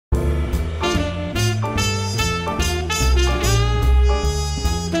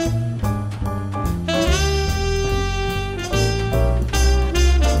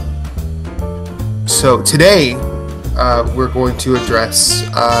So today, we're going to address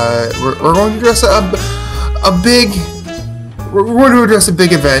we're going to address a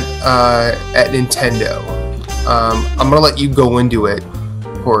big event at Nintendo. I'm gonna let you go into it,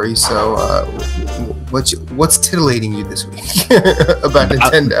 Corey. So, what's titillating you this week about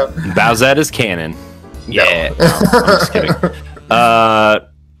Nintendo? Bowsetta's canon. Yeah, no, I'm just kidding.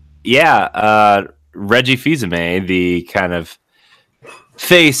 Reggie Fils-Aime, the kind of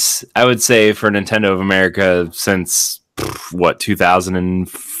face, I would say, for Nintendo of America since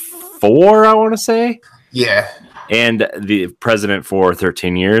 2004, I want to say. Yeah. And the president for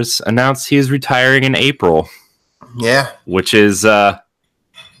 13 years announced he is retiring in April. Yeah. Which is it's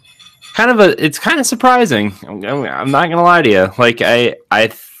kind of surprising. I'm not gonna lie to you. Like I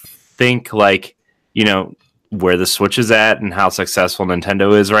think, like, you know, where the Switch is at and how successful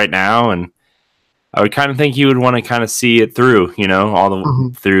Nintendo is right now, and I would kind of think you would want to kind of see it through, you know, all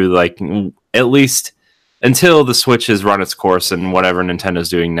the through, like, at least until the Switch has run its course and whatever Nintendo's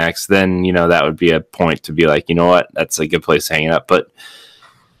doing next. Then, you know, that would be a point to be like, you know what, that's a good place to hang it up. But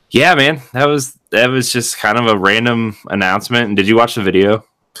yeah, man, that was just kind of a random announcement. And did you watch the video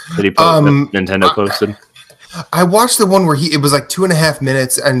that he posted, Nintendo posted? I watched the one where it was like 2.5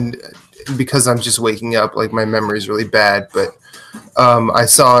 minutes, and because I'm just waking up, like, my memory is really bad, but I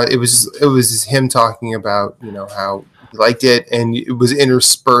saw it was him talking about, you know, how he liked it, and it was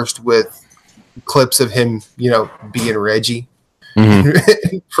interspersed with clips of him, you know, being Reggie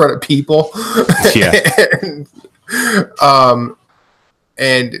in front of people. Yeah.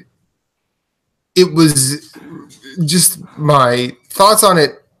 And it was just, my thoughts on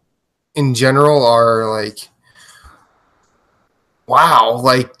it in general are like, wow,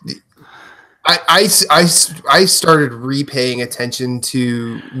 like I started repaying attention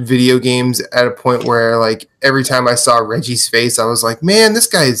to video games at a point where, like, every time I saw Reggie's face, I was like, man, this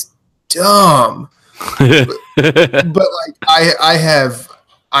guy is dumb. but like I have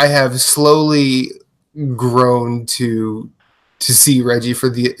slowly grown to see Reggie for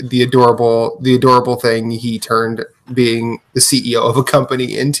the adorable thing he turned being the CEO of a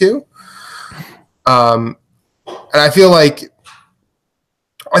company into. And I feel like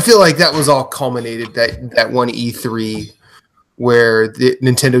that was all culminated that one E3 where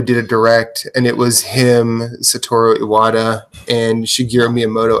Nintendo did a direct, and it was him, Satoru Iwata, and Shigeru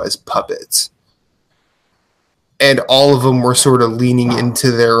Miyamoto as puppets. And all of them were sort of leaning into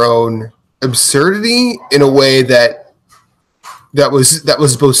their own absurdity in a way that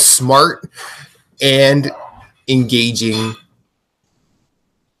was both smart and engaging.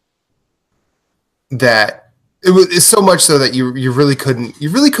 That it's so much so that you really couldn't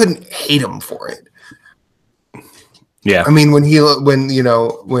hate him for it. Yeah, I mean, when the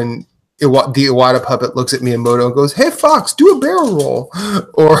Iwata puppet looks at Miyamoto and goes, "Hey Fox, do a barrel roll,"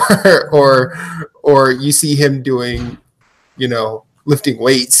 or you see him doing, you know, lifting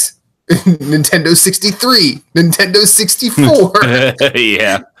weights, Nintendo 63, Nintendo 64.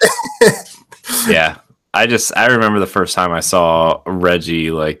 Yeah, yeah. I remember the first time I saw Reggie,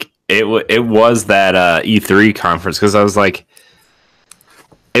 like, it was that E3 conference, because I was like,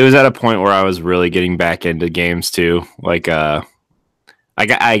 it was at a point where I was really getting back into games too. Like, I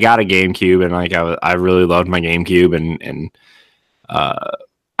got a GameCube, and like I really loved my GameCube, and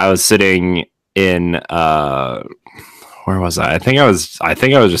I was sitting in where was I? I think I was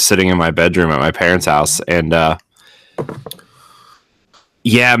just sitting in my bedroom at my parents' house, and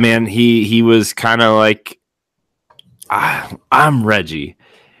yeah, man, he was kind of like, I'm Reggie,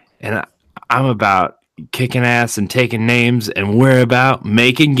 and I'm about kicking ass and taking names, and we're about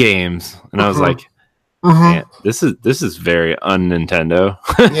making games. And I was like, man, this is very un-Nintendo.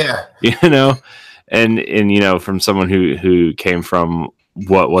 Yeah. You know, and you know, from someone who came from,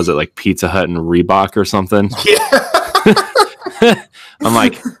 what was it, like Pizza Hut and Reebok or something. Yeah. I'm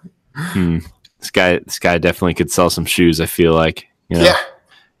like, this guy definitely could sell some shoes, I feel like, you know. Yeah.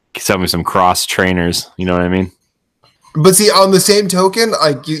 Sell me some cross trainers, you know what I mean? But see, on the same token,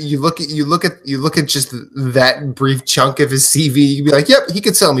 like, you look at just that brief chunk of his CV, you'd be like, yep, he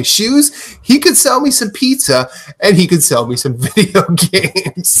could sell me shoes, he could sell me some pizza, and he could sell me some video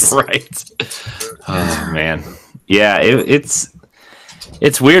games. Right. Oh man. Yeah, it's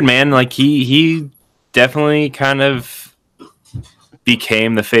weird, man. Like, he definitely kind of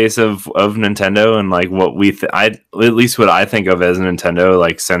became the face of Nintendo, and like what at least what I think of as Nintendo,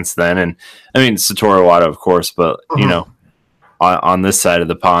 like, since then. And I mean, Satoru Iwata, of course, but you know, on this side of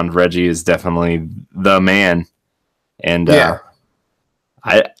the pond, Reggie is definitely the man. And yeah,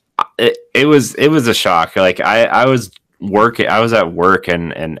 it was a shock. Like, I was at work,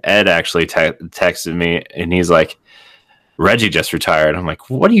 and Ed actually texted me, and he's like, Reggie just retired. I'm like,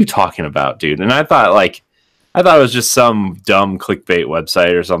 what are you talking about, dude? And I thought it was just some dumb clickbait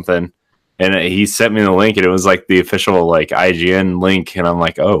website or something. And he sent me the link, and it was like the official like IGN link, and I'm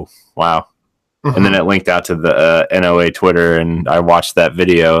like, oh wow. Mm-hmm. And then it linked out to the NOA Twitter, and I watched that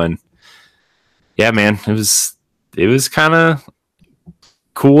video, and yeah, man, it was kind of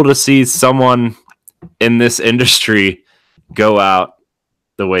cool to see someone in this industry go out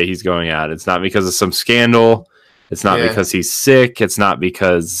the way he's going out. It's not because of some scandal. It's not because he's sick. It's not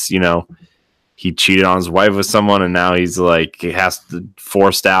because, he cheated on his wife with someone and now he's like, he has to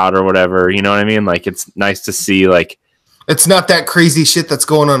forced out or whatever. You know what I mean? Like, it's nice to see, like, it's not that crazy shit that's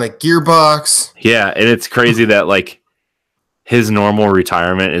going on at Gearbox. Yeah. And it's crazy that like his normal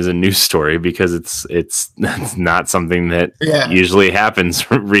retirement is a news story because it's not something that usually happens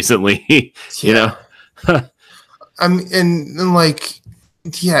recently, you know? And like,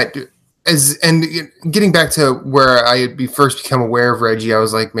 and getting back to where I had first become aware of Reggie, I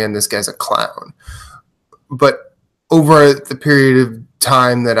was like, man, this guy's a clown. But over the period of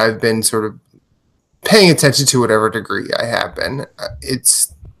time that I've been sort of paying attention to whatever degree I have been,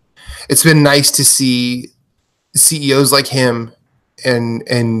 it's been nice to see CEOs like him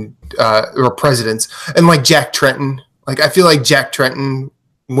or presidents and like Jack Tretton. Like, I feel like Jack Tretton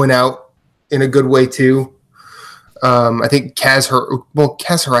went out in a good way too. I think Kaz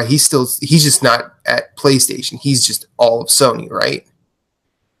Hirai, he's just not at PlayStation. He's just all of Sony, right?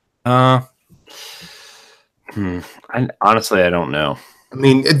 Honestly, I don't know. I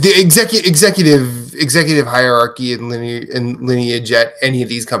mean, the executive hierarchy and lineage at any of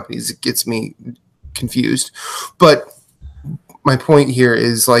these companies, it gets me confused. But my point here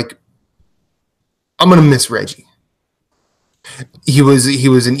is, like, I'm gonna miss Reggie. He was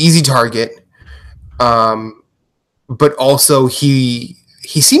an easy target. But also he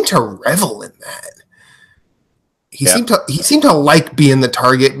seemed to revel in that. He seemed to like being the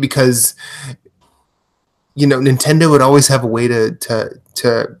target because Nintendo would always have a way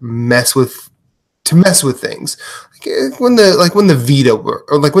to mess with things. Like when the Vita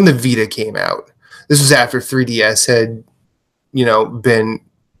when the Vita came out. This was after 3DS had been,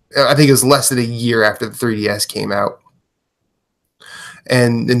 I think it was less than a year after the 3DS came out.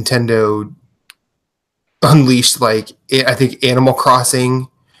 And Nintendo unleashed, like, I think Animal Crossing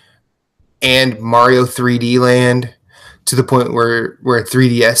and Mario 3D Land to the point where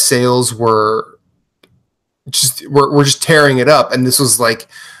 3DS sales were just tearing it up, and this was like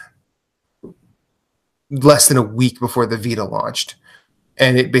less than a week before the Vita launched,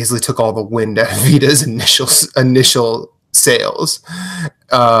 and it basically took all the wind out of Vita's initial sales.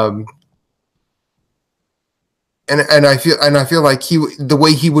 And I feel like the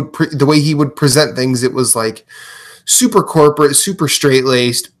way he would present things, it was like super corporate, super straight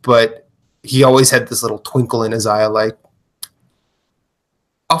laced, but he always had this little twinkle in his eye, like,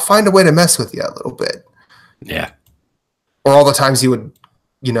 I'll find a way to mess with you a little bit. Yeah. Or all the times he would,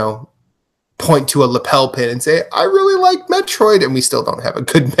 point to a lapel pin and say, I really like Metroid, and we still don't have a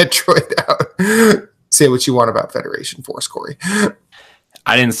good Metroid out. Say what you want about Federation Force, Corey.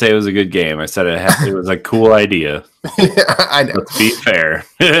 I didn't say it was a good game. I said it was a cool idea. Yeah, I know. Let's be fair.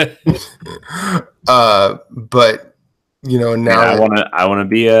 But now I want to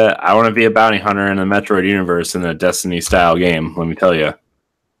be a bounty hunter in the Metroid universe in a Destiny style game. Let me tell you.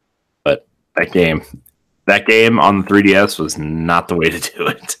 But that game on the 3DS was not the way to do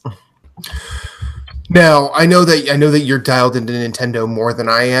it. Now I know that you're dialed into Nintendo more than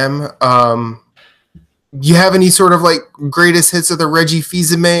I am. You have any sort of like greatest hits of the Reggie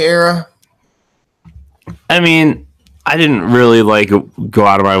Fils-Aime era? I mean, I didn't really like go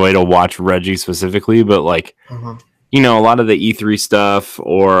out of my way to watch Reggie specifically, but like, a lot of the E3 stuff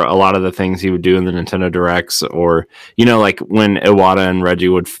or a lot of the things he would do in the Nintendo Directs, or, like when Iwata and Reggie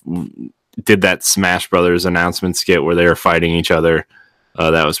did that Smash Brothers announcement skit where they were fighting each other.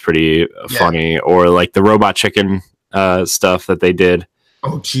 That was pretty funny. Or like the Robot Chicken stuff that they did.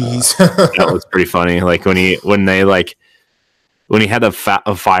 Oh, jeez. That was pretty funny. Like when he had a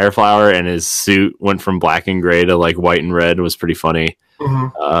fire flower and his suit went from black and gray to like white and red was pretty funny.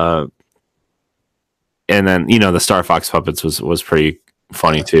 Mm-hmm. And then, the Star Fox puppets was pretty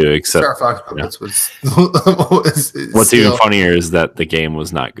funny too. Except Star Fox puppets was what's still even funnier is that the game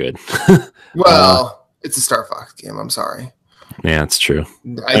was not good. Well, it's a Star Fox game. I'm sorry. Yeah, it's true.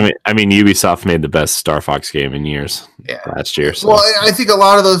 I mean, Ubisoft made the best Star Fox game in years. Yeah, last year. So. Well, I think a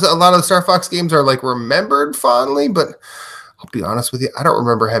lot of the Star Fox games are like remembered fondly, but I'll be honest with you, I don't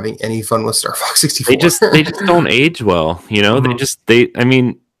remember having any fun with Star Fox 64. They just don't age well. Mm-hmm. I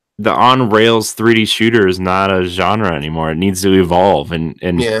mean, the on rails 3D shooter is not a genre anymore. It needs to evolve, and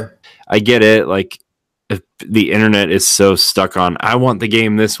yeah. I get it. Like, the internet is so stuck on, I want the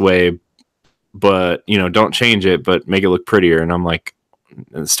game this way, but don't change it, but make it look prettier. And I'm like,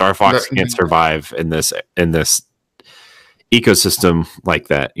 Star Fox can't survive in this ecosystem like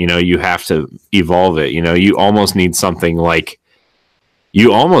that. You have to evolve it. You almost need something like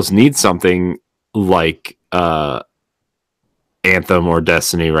Anthem or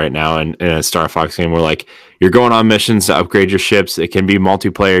Destiny right now in a Star Fox game, where like you're going on missions to upgrade your ships. It can be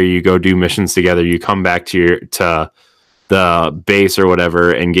multiplayer. You go do missions together. You come back to the base or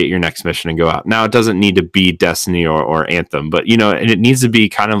whatever and get your next mission and go out. Now it doesn't need to be Destiny or Anthem, but and it needs to be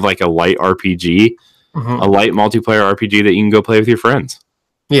kind of like a light RPG, a light multiplayer RPG that you can go play with your friends.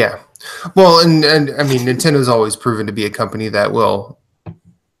 Yeah. Well, and I mean, Nintendo's always proven to be a company that will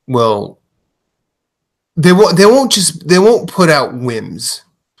they won't put out whims.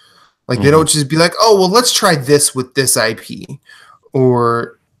 Like they don't just be like, oh well, let's try this with this IP.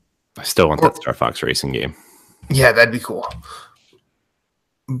 Or I still want that Star Fox racing game. Yeah, that'd be cool.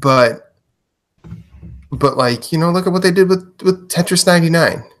 But like, look at what they did with Tetris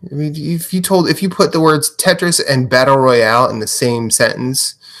 99. I mean, if you put the words Tetris and Battle Royale in the same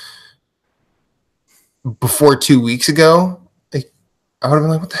sentence before 2 weeks ago, like, I would have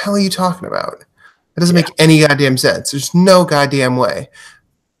been like, what the hell are you talking about? That doesn't make any goddamn sense. There's no goddamn way.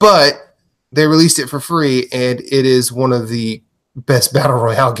 But they released it for free, and it is one of the best Battle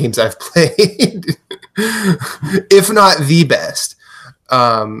Royale games I've played. If not the best.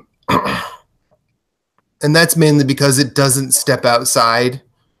 And that's mainly because it doesn't step outside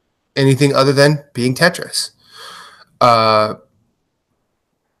anything other than being Tetris. I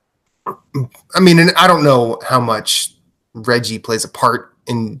mean, and I don't know how much Reggie plays a part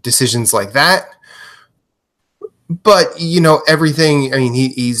in decisions like that. But, everything, I mean,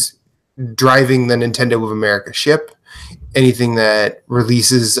 he's driving the Nintendo of America ship. Anything that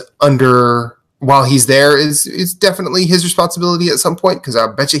releases while he's there is definitely his responsibility at some point, because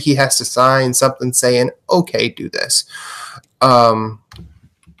I bet you he has to sign something saying, okay, do this. And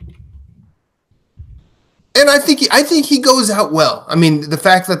I think he goes out well. I mean, the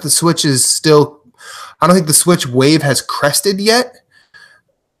fact that the Switch is still, I don't think the Switch wave has crested yet.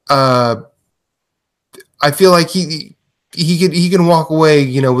 I feel like he can walk away,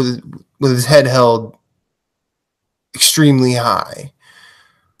 with his head held extremely high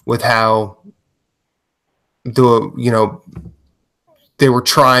with how they were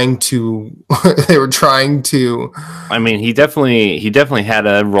trying to I mean, he definitely had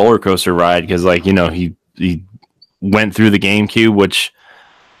a roller coaster ride, because like he went through the GameCube, which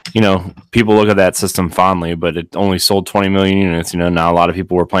people look at that system fondly, but it only sold 20 million units. Now a lot of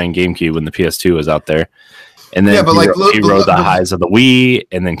people were playing GameCube when the PS2 was out there. And then he rode the highs of the Wii,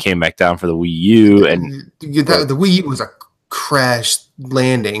 and then came back down for the Wii U. And the Wii U was a crash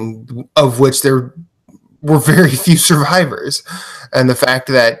landing, of which there were very few survivors. And the fact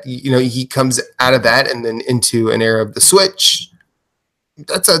that he comes out of that and then into an era of the Switch,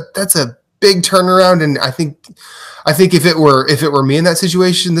 that's a big turnaround. And I think if it were me in that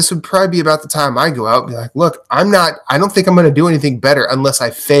situation, this would probably be about the time I go out and be like, look, I don't think I'm going to do anything better unless I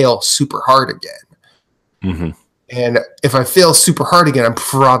fail super hard again. Mm-hmm. And if I fail super hard again, I'm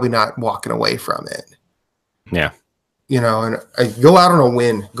probably not walking away from it. Yeah. And I go out on a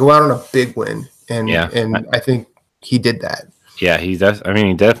win, go out on a big win. And I think he did that. Yeah, he does. I mean,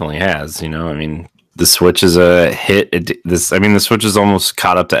 he definitely has, I mean, the Switch is a hit. The Switch is almost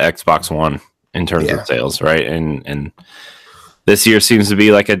caught up to Xbox One in terms of sales, right? And this year seems to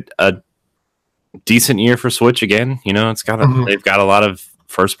be like a decent year for Switch again. It's got they've got a lot of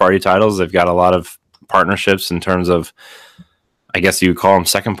first party titles. They've got a lot of partnerships in terms of, I guess you would call them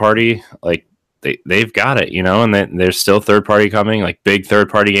second party. Like they've got it, and there's still third party coming, like big third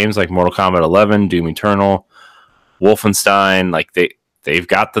party games like Mortal Kombat 11, Doom Eternal, Wolfenstein. Like they've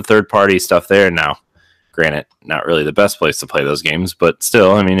got the third party stuff there now. Granted, not really the best place to play those games, but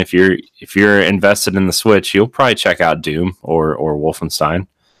still, I mean, if you're invested in the Switch, you'll probably check out Doom or Wolfenstein.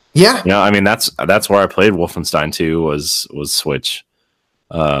 Yeah, I mean, that's where I played Wolfenstein 2 was Switch.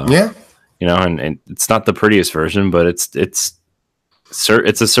 And it's not the prettiest version, but it's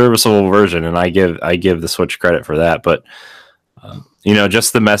a serviceable version, and I give the Switch credit for that. But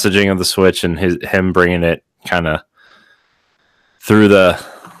just the messaging of the Switch and him bringing it kind of through the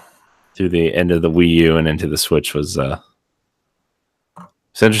end of the Wii U and into the Switch was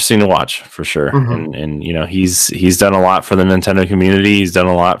it's interesting to watch for sure. Mm-hmm. And he's done a lot for the Nintendo community. He's done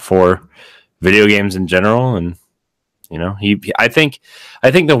a lot for video games in general, and I think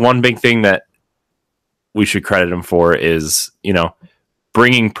the one big thing that we should credit him for is,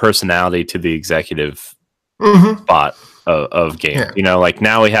 bringing personality to the executive spot of game. Yeah. You know, like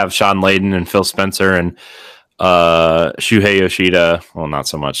now we have Sean Layden and Phil Spencer and Shuhei Yoshida. Well, not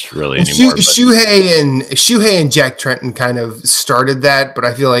so much really anymore. Shuhei and Jack Trenton kind of started that, but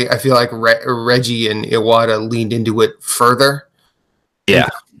I feel like Reggie and Iwata leaned into it further. Yeah,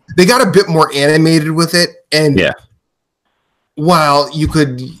 they got a bit more animated with it, and yeah. While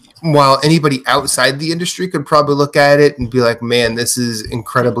anybody outside the industry could probably look at it and be like, "Man, this is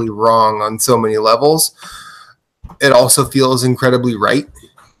incredibly wrong on so many levels," it also feels incredibly right.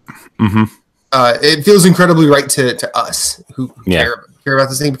 Mm-hmm. It feels incredibly right to us who care about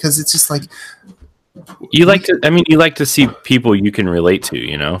this thing, because it's just like you like to see people you can relate to,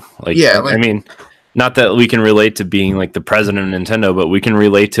 you know? Like, I mean, not that we can relate to being like the president of Nintendo, but we can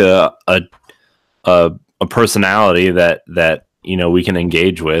relate to a personality that you know we can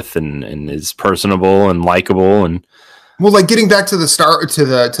engage with and is personable and likable. And well, like getting back to the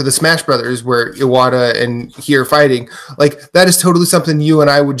Smash Brothers where Iwata and he are fighting, like that is totally something you and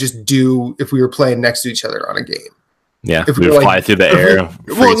I would just do if we were playing next to each other on a game. Yeah, if we would fly through the air.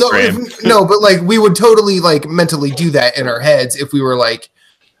 But like we would totally like mentally do that in our heads if we were like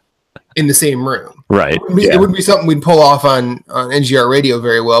in the same room. Right. It wouldn't be something we'd pull off on NGR radio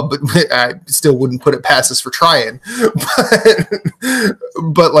very well, but I still wouldn't put it past us for trying.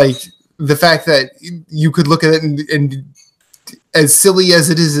 But like the fact that you could look at it and as silly as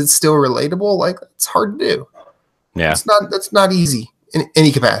it is, it's still relatable. Like it's hard to do. Yeah. That's not easy in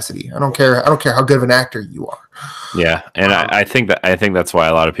any capacity. I don't care how good of an actor you are. Yeah. And I think that's why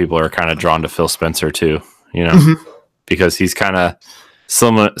a lot of people are kind of drawn to Phil Spencer too, you know, because he's kind of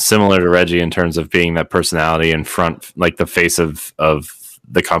similar to Reggie in terms of being that personality in front, like the face of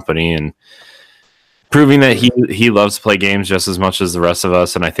the company, and proving that he loves to play games just as much as the rest of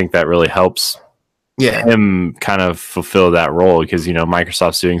us. And I think that really helps him kind of fulfill that role, because, you know,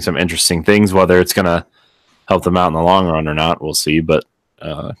 Microsoft's doing some interesting things. Whether it's going to help them out in the long run or not, we'll see. But,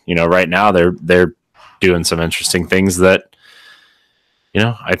 you know, right now they're doing some interesting things that, you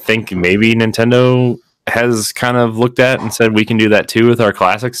know, I think maybe Nintendo has kind of looked at and said we can do that too with our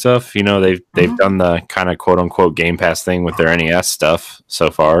classic stuff. You know, they've done the kind of quote unquote Game Pass thing with their NES stuff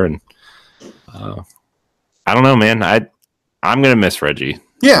so far, and I don't know, man. I'm gonna miss Reggie.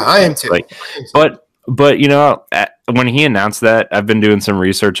 Yeah, I am too. Like, but you know, when he announced that, I've been doing some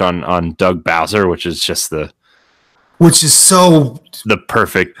research on Doug Bowser, which is so the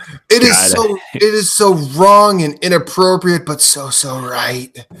perfect. It is so wrong and inappropriate, but so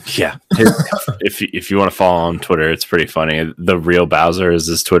right. Yeah. If you want to follow on Twitter, it's pretty funny. The Real Bowser is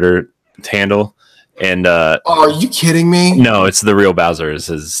his Twitter handle, and are you kidding me? No, it's The Real Bowser is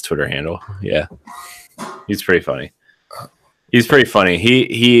his Twitter handle. Yeah, he's pretty funny.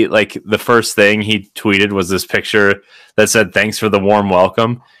 He like the first thing he tweeted was this picture that said "Thanks for the warm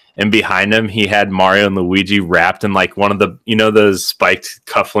welcome." And behind him, he had Mario and Luigi wrapped in like one of the, you know, those spiked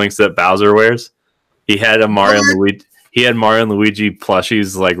cufflinks that Bowser wears. He had Mario and Luigi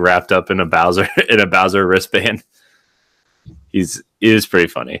plushies like wrapped up in a Bowser wristband. It is pretty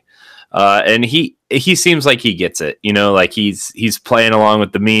funny, and he seems like he gets it. You know, like he's playing along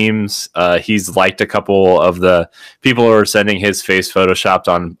with the memes. He's liked a couple of the people who are sending his face photoshopped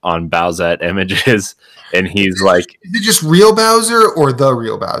on Bowsette images. And he's like, is it just Real Bowser or the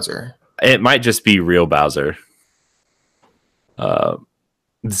Real Bowser? It might just be Real Bowser.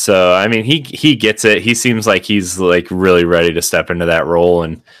 So I mean, he gets it. He seems like he's like really ready to step into that role.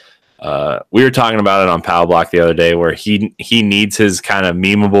 And we were talking about it on Power Block the other day, where he needs his kind of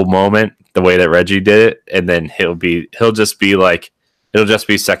memeable moment, the way that Reggie did it, and then it'll just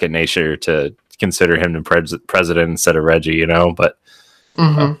be second nature to consider him the president instead of Reggie, you know. But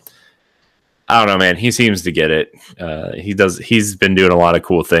I don't know, man. He seems to get it. He's been doing a lot of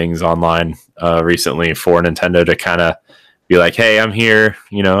cool things online recently for Nintendo to kind of be like, "Hey, I'm here.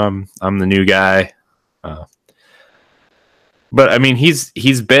 You know, I'm the new guy." But I mean,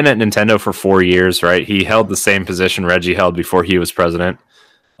 he's been at Nintendo for 4 years, right? He held the same position Reggie held before he was president,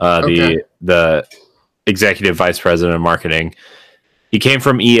 the executive vice president of marketing. He came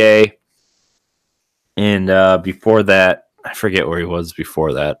from EA, and before that, I forget where he was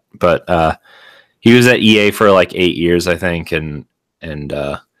before that, but he was at EA for like 8 years, I think, and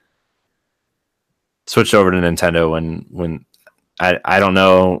switched over to Nintendo when I don't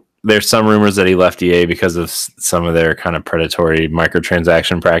know. There's some rumors that he left EA because of some of their kind of predatory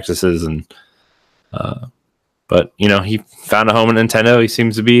microtransaction practices, and but you know, he found a home at Nintendo. He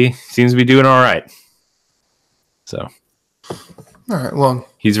seems to be doing all right. So, all right. Well,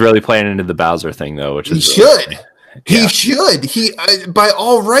 he's really playing into the Bowser thing, though, which is he should. He should. He by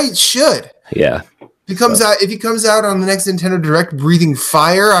all rights should. Yeah. If he comes out on the next Nintendo Direct breathing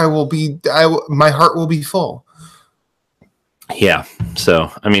fire, my heart will be full. Yeah.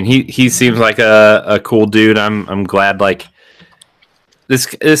 So I mean, he seems like a cool dude. I'm glad. Like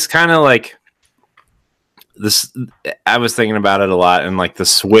this kind of like this. I was thinking about it a lot, and like the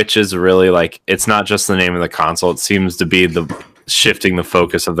Switch is really like it's not just the name of the console. It seems to be the shifting the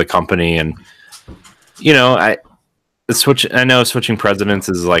focus of the company, and the Switch. I know switching presidents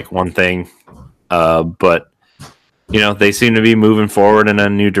is like one thing. But they seem to be moving forward in a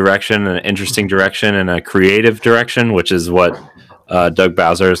new direction, an interesting direction, and a creative direction, which is what Doug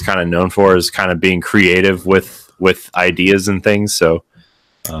Bowser is kind of known for, is kind of being creative with ideas and things. So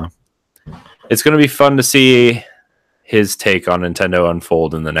it's going to be fun to see his take on Nintendo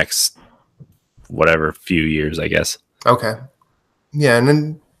unfold in the next few years, I guess. Okay. Yeah, and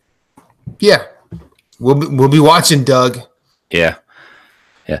then we'll be watching, Doug. Yeah.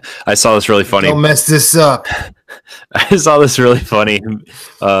 Yeah, I saw this really funny. Don't mess this up. I saw this really funny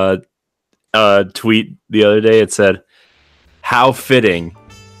tweet the other day. It said, "How fitting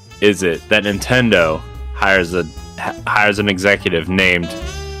is it that Nintendo hires an executive named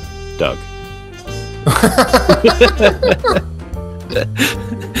Doug?"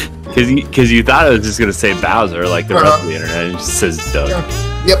 Because you thought it was just going to say Bowser like the rest of the internet. It just says Doug.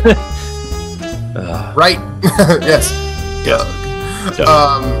 Yep. Right. Yes. Doug.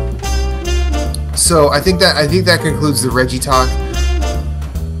 So I think that concludes the Reggie talk.